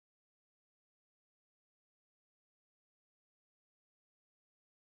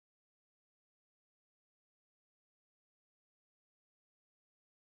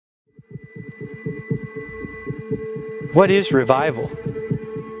What is revival?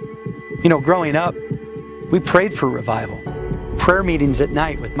 You know, growing up, we prayed for revival. Prayer meetings at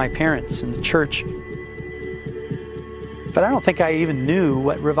night with my parents in the church. But I don't think I even knew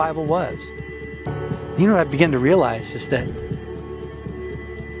what revival was. You know what I began to realize is that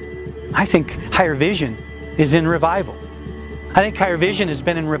I think Higher Vision is in revival. I think Higher Vision has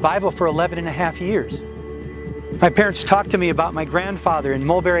been in revival for 11.5 years. My parents talked to me about my grandfather in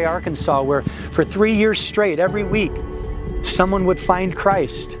Mulberry, Arkansas, where for 3 years straight, every week, someone would find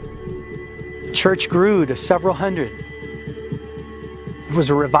Christ. The church grew to several hundred. It was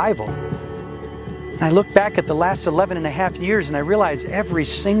a revival. And I look back at the last 11.5 years and I realize every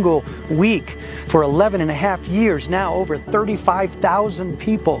single week for 11.5 years now, over 35,000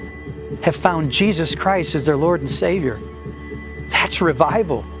 people have found Jesus Christ as their Lord and Savior. That's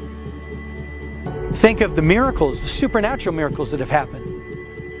revival. Think of the miracles, the supernatural miracles that have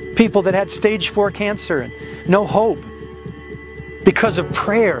happened. People that had stage 4 cancer and no hope. Because of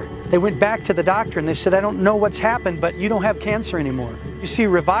prayer, they went back to the doctor and they said, I don't know what's happened, but you don't have cancer anymore. You see,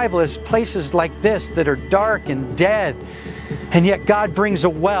 revival is places like this that are dark and dead, and yet God brings a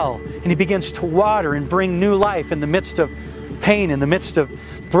well and He begins to water and bring new life in the midst of pain, in the midst of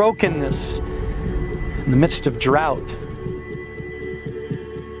brokenness, in the midst of drought.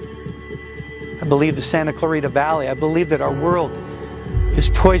 I believe the Santa Clarita Valley, I believe that our world is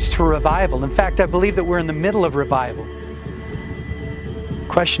poised for revival. In fact, I believe that we're in the middle of revival. The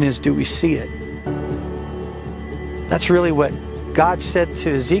question is, do we see it? That's really what God said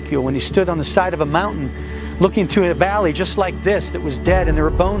to Ezekiel when he stood on the side of a mountain looking to a valley just like this that was dead and there were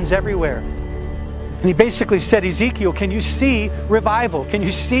bones everywhere. And he basically said, Ezekiel, can you see revival? Can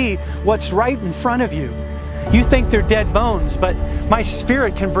you see what's right in front of you? You think they're dead bones, but my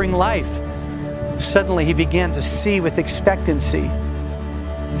Spirit can bring life. Suddenly he began to see with expectancy.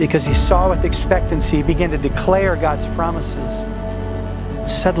 Because he saw with expectancy, he began to declare God's promises.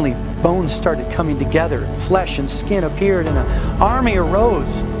 Suddenly bones started coming together, flesh and skin appeared, and an army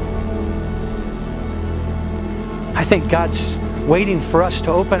arose. I think God's waiting for us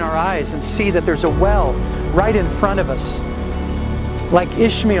to open our eyes and see that there's a well right in front of us. Like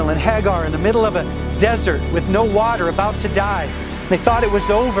Ishmael and Hagar in the middle of a desert with no water, about to die. They thought it was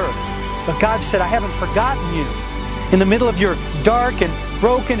over. But God said, I haven't forgotten you. In the middle of your dark and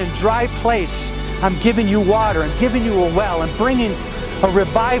broken and dry place, I'm giving you water, I'm giving you a well, I'm bringing a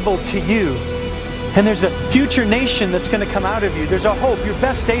revival to you. And there's a future nation that's going to come out of you. There's a hope. Your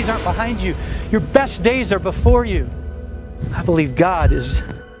best days aren't behind you. Your best days are before you. I believe God is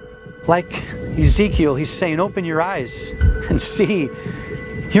like Ezekiel. He's saying, open your eyes and see.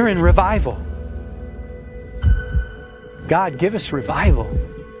 You're in revival. God, give us revival.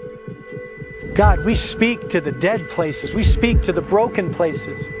 God, we speak to the dead places. We speak to the broken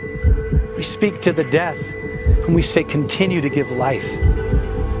places. We speak to the death. And we say, continue to give life.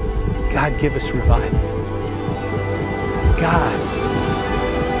 God, give us revival. God,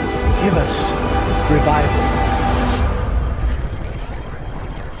 give us revival.